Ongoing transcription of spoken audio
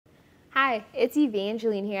Hi, it's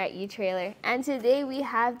Evangeline here at eTrailer, and today we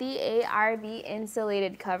have the ARB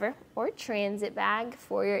insulated cover or transit bag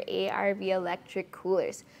for your ARB electric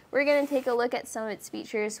coolers. We're going to take a look at some of its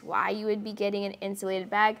features, why you would be getting an insulated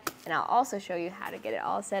bag, and I'll also show you how to get it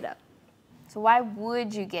all set up. So why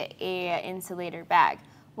would you get an insulator bag?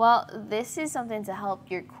 Well, this is something to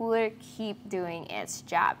help your cooler keep doing its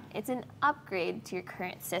job. It's an upgrade to your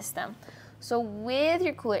current system. So with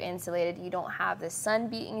your cooler insulated, you don't have the sun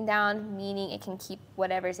beating down, meaning it can keep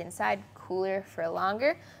whatever's inside cooler for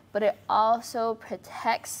longer, but it also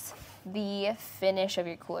protects the finish of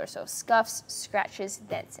your cooler. So scuffs, scratches,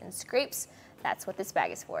 dents, and scrapes, that's what this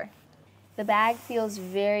bag is for. The bag feels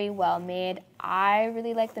very well made. I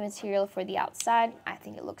really like the material for the outside. I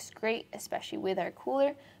think it looks great, especially with our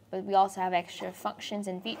cooler, but we also have extra functions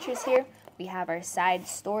and features here. We have our side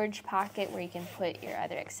storage pocket where you can put your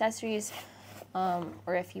other accessories,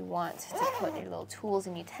 or if you want to put your little tools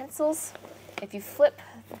and utensils. If you flip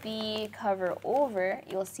the cover over,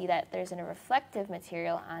 you'll see that there's a reflective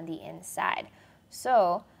material on the inside.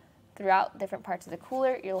 So throughout different parts of the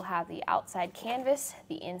cooler, you'll have the outside canvas,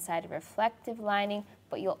 the inside reflective lining,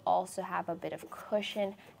 but you'll also have a bit of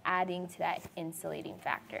cushion adding to that insulating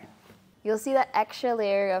factor. You'll see that extra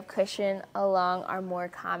layer of cushion along our more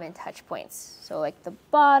common touch points. So like the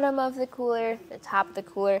bottom of the cooler, the top of the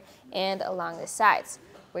cooler, and along the sides.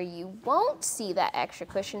 Where you won't see that extra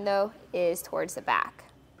cushion though is towards the back.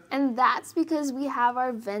 And that's because we have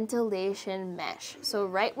our ventilation mesh. So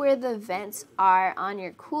right where the vents are on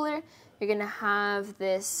your cooler, you're gonna have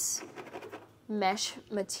this mesh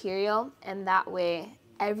material, and that way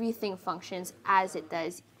everything functions as it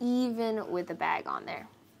does, even with the bag on there.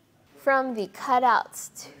 From the cutouts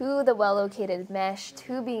to the well-located mesh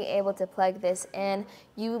to being able to plug this in,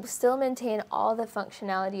 you still maintain all the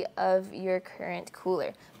functionality of your current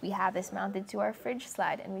cooler. We have this mounted to our fridge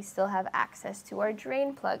slide, and we still have access to our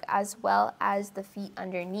drain plug as well as the feet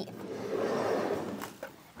underneath.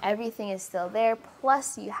 Everything is still there,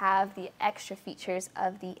 plus you have the extra features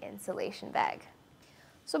of the insulation bag.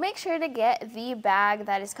 So make sure to get the bag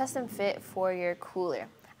that is custom fit for your cooler.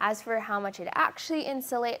 As for how much it actually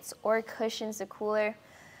insulates or cushions the cooler,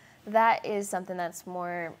 that is something that's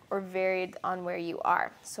more or varied on where you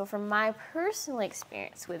are. So from my personal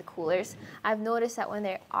experience with coolers, I've noticed that when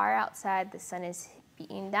they are outside, the sun is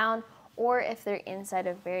beating down, or if they're inside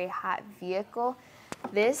a very hot vehicle,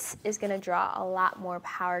 this is gonna draw a lot more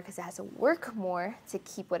power because it has to work more to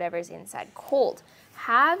keep whatever's inside cold.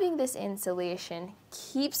 Having this insulation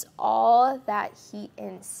keeps all that heat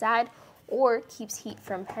inside, or keeps heat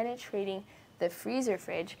from penetrating the freezer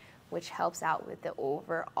fridge, which helps out with the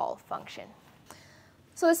overall function.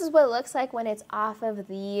 So this is what it looks like when it's off of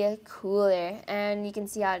the cooler, and you can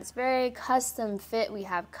see how it's very custom fit. We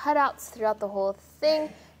have cutouts throughout the whole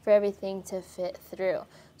thing for everything to fit through.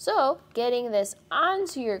 So getting this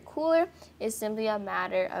onto your cooler is simply a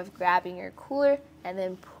matter of grabbing your cooler and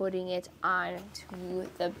then putting it onto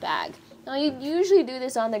the bag. Now you usually do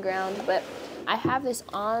this on the ground, but I have this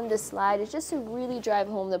on the slide. It's just to really drive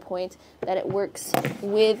home the point that it works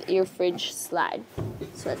with your fridge slide.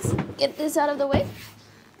 So let's get this out of the way,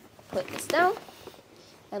 put this down,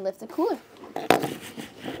 and lift the cooler.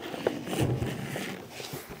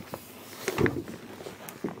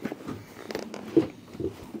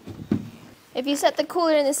 If you set the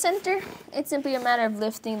cooler in the center, it's simply a matter of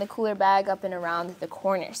lifting the cooler bag up and around the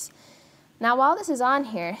corners. Now while this is on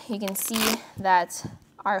here, you can see that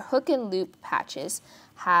our hook and loop patches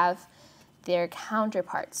have their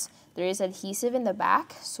counterparts. There is adhesive in the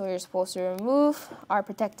back, so you're supposed to remove our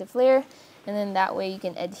protective layer, and then that way you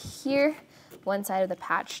can adhere one side of the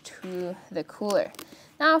patch to the cooler.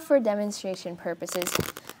 Now for demonstration purposes,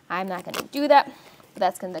 I'm not going to do that, but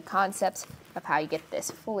that's kind of the concept of how you get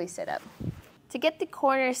this fully set up. To get the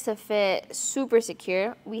corners to fit super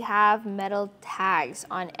secure, we have metal tags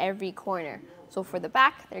on every corner. So for the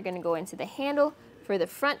back, they're going to go into the handle. For the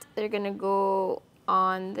front, they're going to go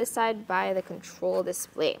on this side by the control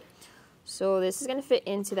display. So this is going to fit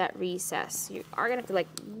into that recess. You are going to have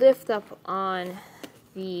to lift up on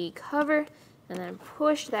the cover and then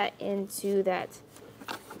push that into that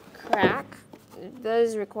crack. It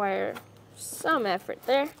does require some effort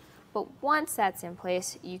there. But once that's in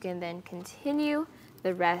place, you can then continue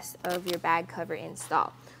the rest of your bag cover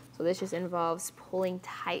install. So this just involves pulling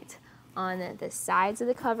tight on the sides of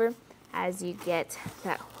the cover as you get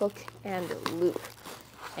that hook and loop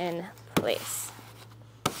in place.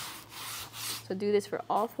 So do this for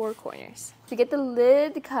all four corners. To get the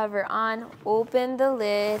lid cover on, open the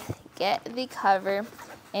lid, get the cover,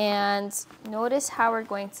 and notice how we're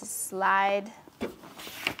going to slide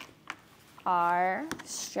our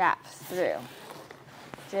strap through,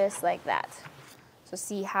 just like that. So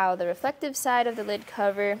see how the reflective side of the lid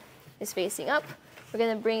cover is facing up. We're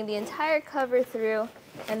going to bring the entire cover through,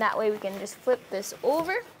 and that way we can just flip this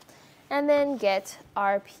over and then get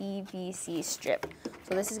our PVC strip.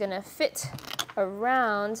 So this is going to fit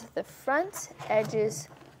around the front edges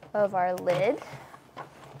of our lid,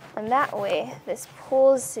 and that way this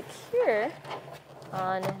pulls secure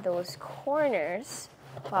on those corners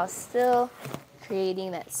while still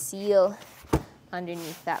creating that seal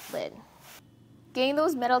underneath that lid. Getting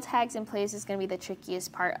those metal tags in place is going to be the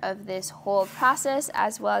trickiest part of this whole process,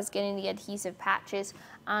 as well as getting the adhesive patches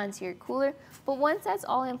onto your cooler. But once that's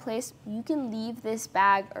all in place, you can leave this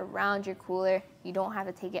bag around your cooler. You don't have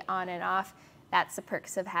to take it on and off. That's the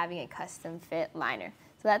perks of having a custom fit liner.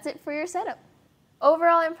 So that's it for your setup.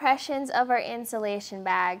 Overall impressions of our insulation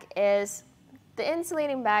bag is the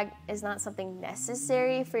insulating bag is not something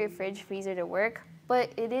necessary for your fridge freezer to work, but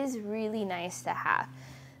it is really nice to have.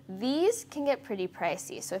 These can get pretty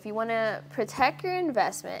pricey, so if you want to protect your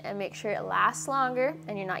investment and make sure it lasts longer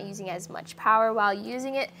and you're not using as much power while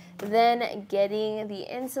using it, then getting the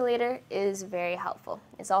insulator is very helpful.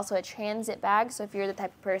 It's also a transit bag, so if you're the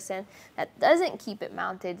type of person that doesn't keep it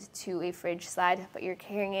mounted to a fridge slide, but you're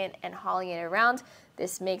carrying it and hauling it around,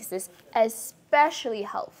 this makes this especially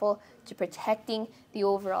helpful to protecting the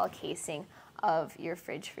overall casing of your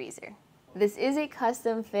fridge freezer. This is a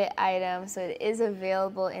custom fit item, so it is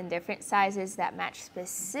available in different sizes that match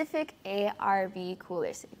specific ARB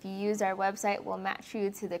coolers. If you use our website, we'll match you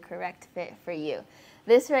to the correct fit for you.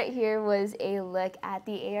 This right here was a look at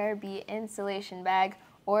the ARB insulation bag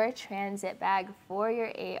or transit bag for your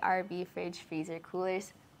ARB fridge freezer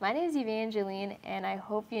coolers. My name is Evangeline, and I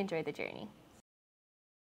hope you enjoyed the journey.